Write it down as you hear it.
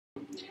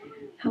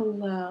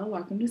Hello,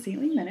 welcome to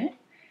Saintly Minute.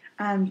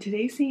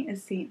 Today's saint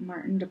is Saint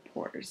Martin de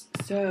Porres.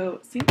 So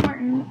Saint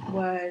Martin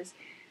was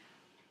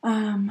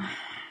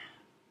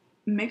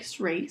mixed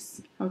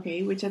race,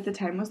 okay, which at the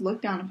time was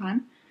looked down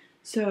upon.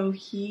 So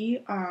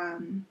he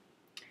had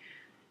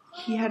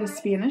a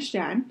Spanish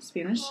dad,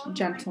 Spanish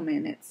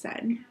gentleman, it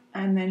said,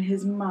 and then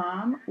his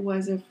mom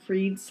was a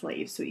freed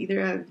slave, so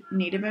either of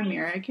Native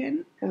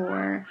American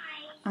or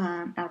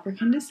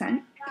African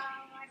descent.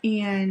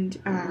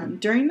 And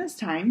during this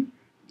time,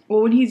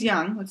 well, when he's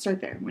young, let's start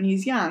there. When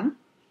he's young,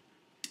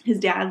 his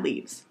dad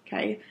leaves,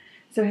 okay?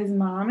 So his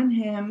mom and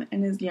him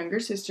and his younger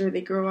sister, they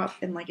grow up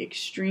in like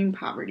extreme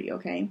poverty,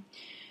 okay?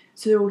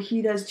 So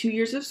he does 2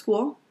 years of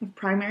school, of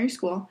primary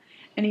school,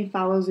 and he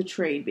follows a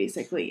trade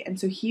basically. And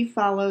so he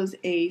follows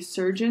a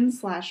surgeon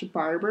 /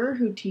 barber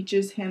who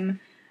teaches him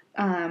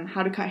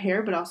how to cut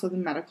hair, but also the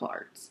medical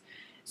arts.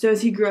 So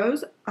as he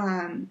grows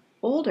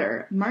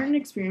older, Martin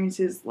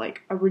experiences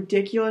like a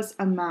ridiculous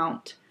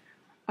amount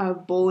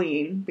of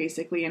bullying,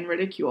 basically, and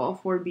ridicule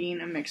for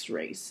being a mixed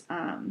race.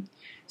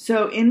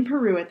 So in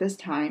Peru at this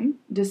time,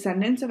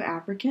 descendants of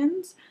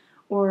Africans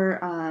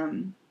or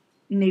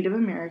Native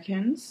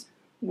Americans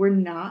were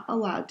not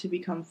allowed to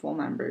become full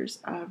members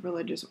of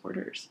religious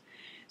orders.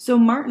 So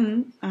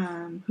Martin,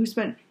 who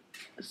spent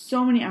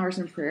so many hours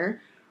in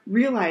prayer,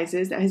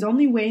 realizes that his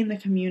only way in the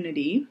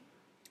community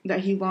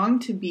that he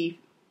longed to be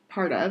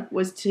part of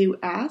was to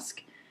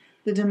ask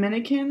the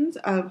Dominicans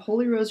of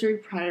Holy Rosary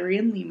Priory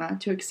in Lima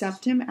to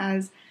accept him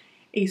as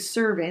a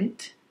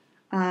servant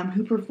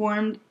who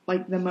performed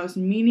like the most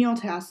menial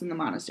tasks in the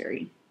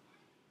monastery.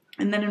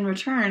 And then in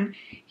return,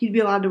 he'd be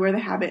allowed to wear the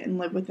habit and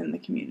live within the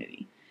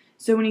community.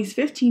 So when he's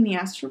 15, he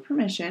asks for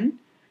permission,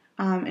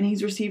 and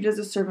he's received as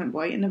a servant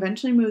boy and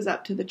eventually moves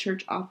up to the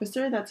church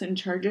officer that's in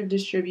charge of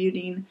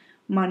distributing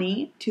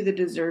money to the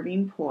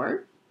deserving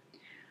poor.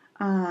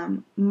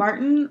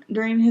 Martin,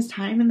 during his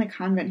time in the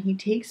convent, he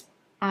takes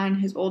on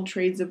his old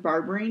trades of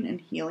barbering and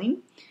healing.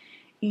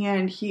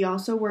 And he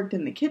also worked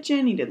in the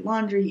kitchen. He did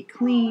laundry. He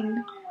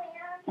cleaned.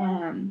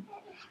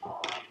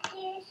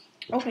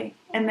 Okay.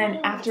 And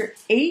then after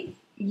 8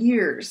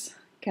 years,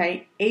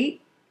 8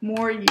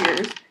 more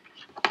years.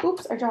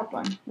 Oops, I dropped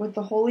one. With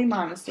the Holy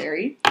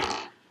Monastery,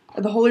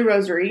 the Holy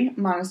Rosary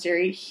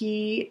Monastery,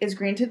 he is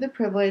granted the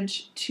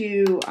privilege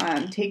to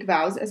take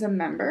vows as a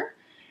member.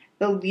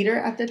 The leader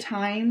at the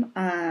time,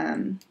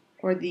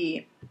 or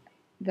the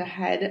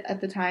head at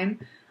the time,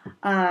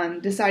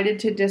 decided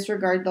to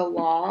disregard the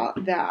law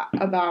that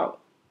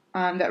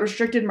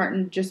restricted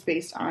Martin just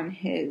based on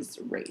his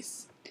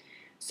race.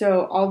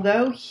 So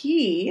although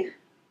he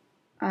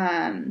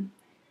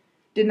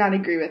did not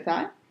agree with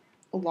that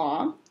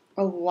law,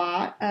 a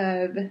lot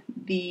of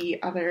the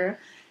other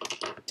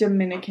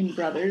Dominican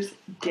brothers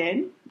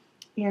did.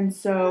 And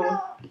so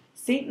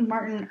Saint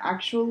Martin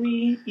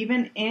actually,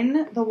 even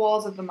in the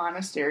walls of the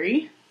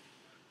monastery,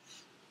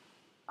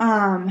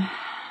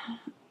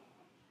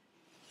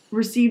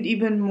 received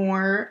even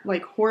more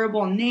like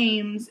horrible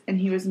names, and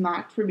he was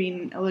mocked for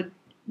being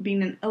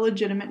an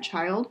illegitimate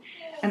child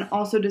and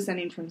also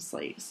descending from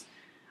slaves.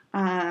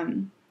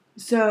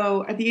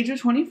 So at the age of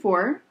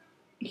 24,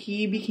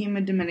 he became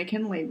a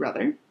Dominican lay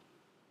brother.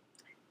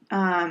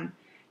 10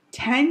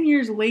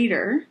 years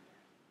later,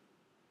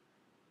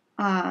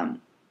 of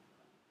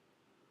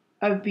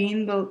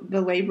being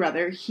the lay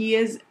brother, he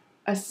is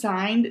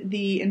assigned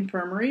the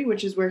infirmary,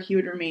 which is where he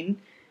would remain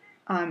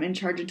in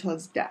charge until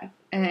his death.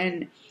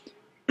 And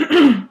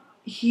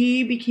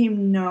he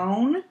became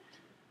known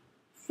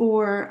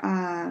for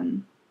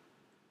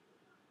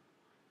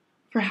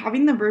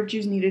having the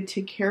virtues needed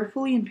to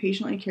carefully and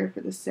patiently care for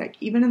the sick,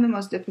 even in the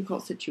most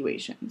difficult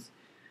situations.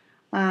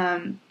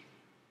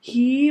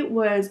 He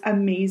was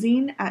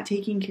amazing at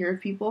taking care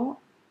of people,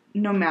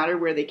 no matter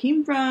where they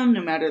came from,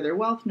 no matter their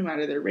wealth, no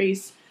matter their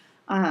race.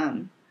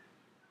 And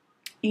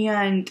he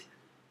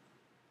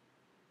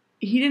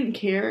didn't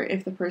care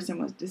if the person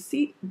was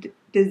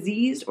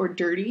diseased or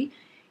dirty.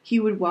 He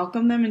would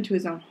welcome them into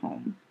his own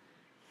home.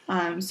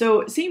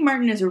 So St.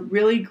 Martin is a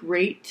really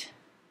great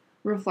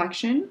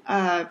reflection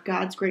of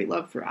God's great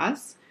love for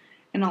us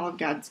and all of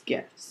God's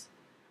gifts.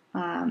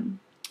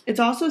 It's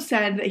also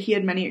said that he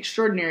had many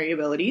extraordinary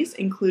abilities,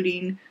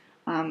 including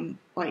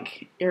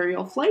like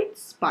aerial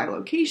flights,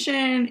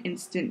 bilocation,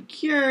 instant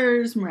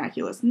cures,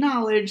 miraculous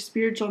knowledge,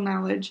 spiritual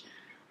knowledge,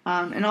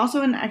 and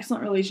also an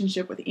excellent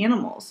relationship with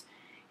animals.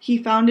 He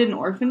founded an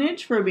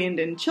orphanage for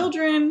abandoned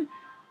children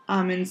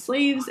and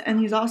slaves, and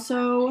he's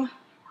also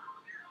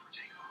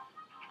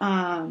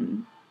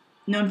known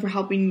for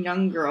helping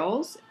young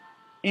girls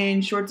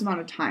in short amount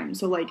of time.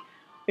 So, like,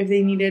 if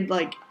they needed,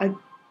 like,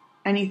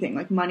 anything,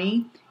 like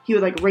money, he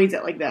would, like, raise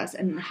it like this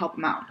and help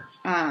them out.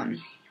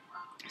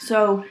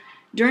 So,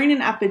 during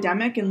an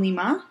epidemic in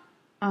Lima,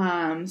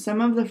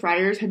 some of the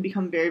friars had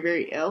become very,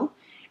 very ill,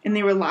 and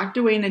they were locked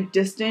away in a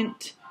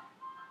distant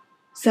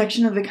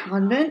section of the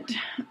convent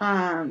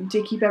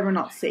to keep everyone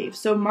else safe.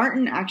 So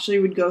Martin actually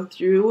would go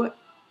through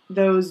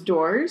those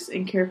doors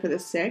and care for the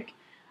sick.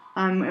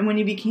 And when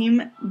he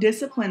became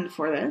disciplined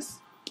for this,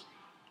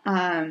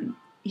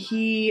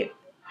 he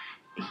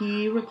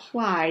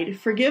replied,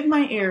 "Forgive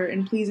my error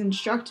and please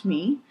instruct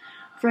me,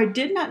 for I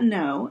did not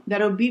know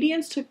that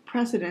obedience took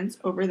precedence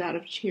over that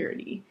of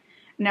charity."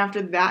 And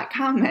after that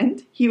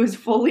comment, he was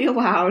fully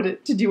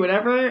allowed to do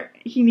whatever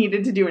he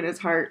needed to do in his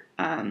heart,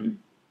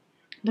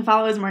 to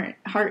follow his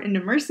heart into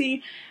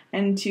mercy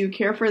and to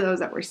care for those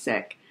that were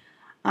sick.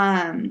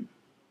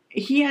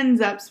 He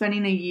ends up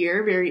spending a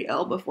year very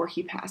ill before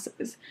he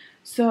passes.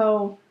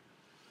 So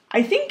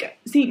I think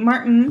St.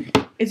 Martin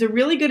is a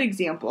really good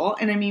example.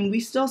 And I mean, we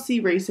still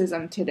see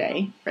racism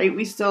today, right?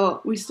 We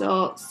still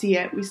see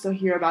it. We still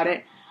hear about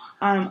it.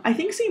 I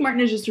think St.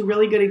 Martin is just a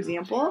really good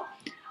example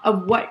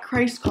of what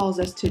Christ calls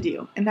us to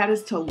do, and that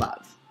is to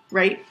love,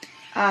 right?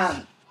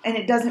 And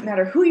it doesn't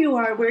matter who you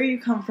are, where you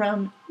come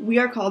from, we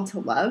are called to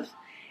love.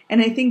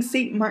 And I think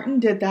St. Martin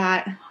did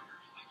that.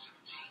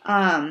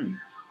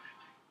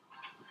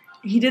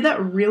 He did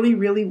that really,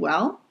 really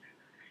well.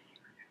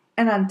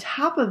 And on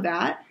top of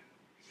that,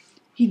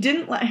 he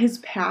didn't let his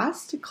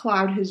past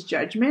cloud his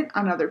judgment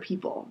on other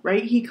people,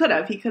 right? He could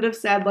have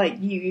said, like,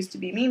 you used to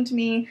be mean to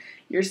me,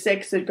 you're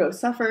sick, so go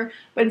suffer.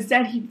 But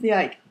instead, he'd be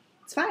like,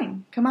 it's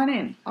fine, come on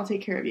in, I'll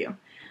take care of you.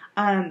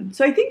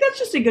 So I think that's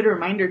just a good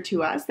reminder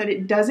to us that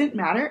it doesn't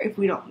matter if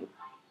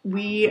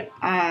we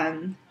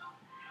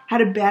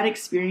had a bad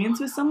experience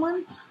with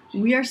someone,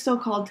 we are still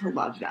called to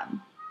love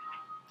them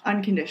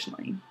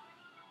unconditionally.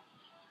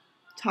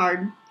 It's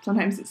hard.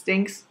 Sometimes it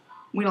stinks.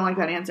 We don't like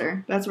that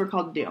answer. That's what we're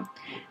called to do.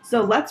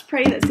 So let's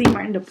pray that St.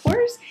 Martin de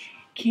Porres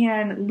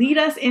can lead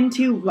us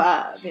into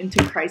love,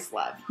 into Christ's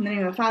love. In the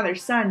name of the Father,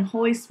 Son,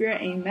 Holy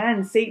Spirit,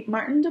 amen. St.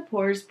 Martin de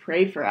Porres,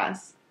 pray for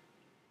us.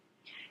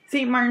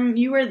 St. Martin,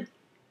 you are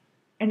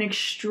an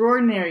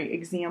extraordinary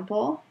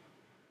example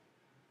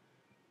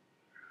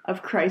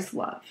of Christ's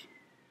love.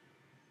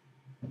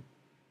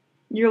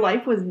 Your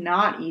life was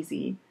not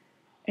easy,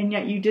 and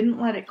yet you didn't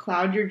let it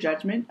cloud your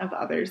judgment of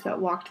others that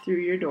walked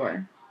through your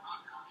door.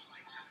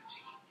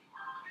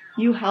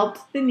 You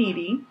helped the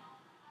needy,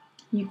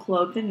 you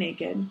clothed the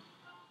naked,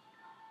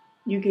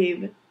 you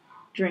gave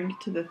drink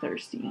to the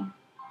thirsty.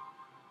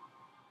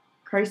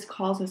 Christ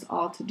calls us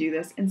all to do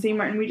this. And St.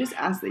 Martin, we just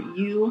ask that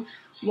you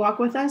walk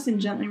with us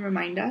and gently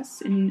remind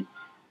us and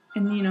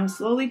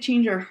slowly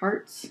change our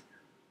hearts.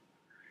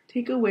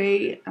 Take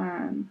away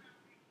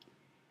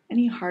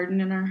any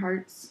harden in our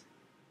hearts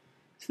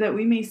so that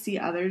we may see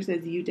others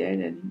as you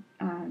did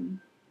and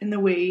in the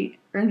way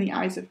or in the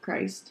eyes of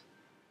Christ.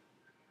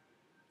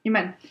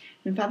 Amen.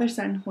 And Father,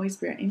 Son, Holy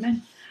Spirit.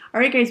 Amen.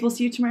 All right, guys, we'll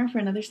see you tomorrow for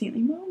another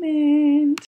saintly moment.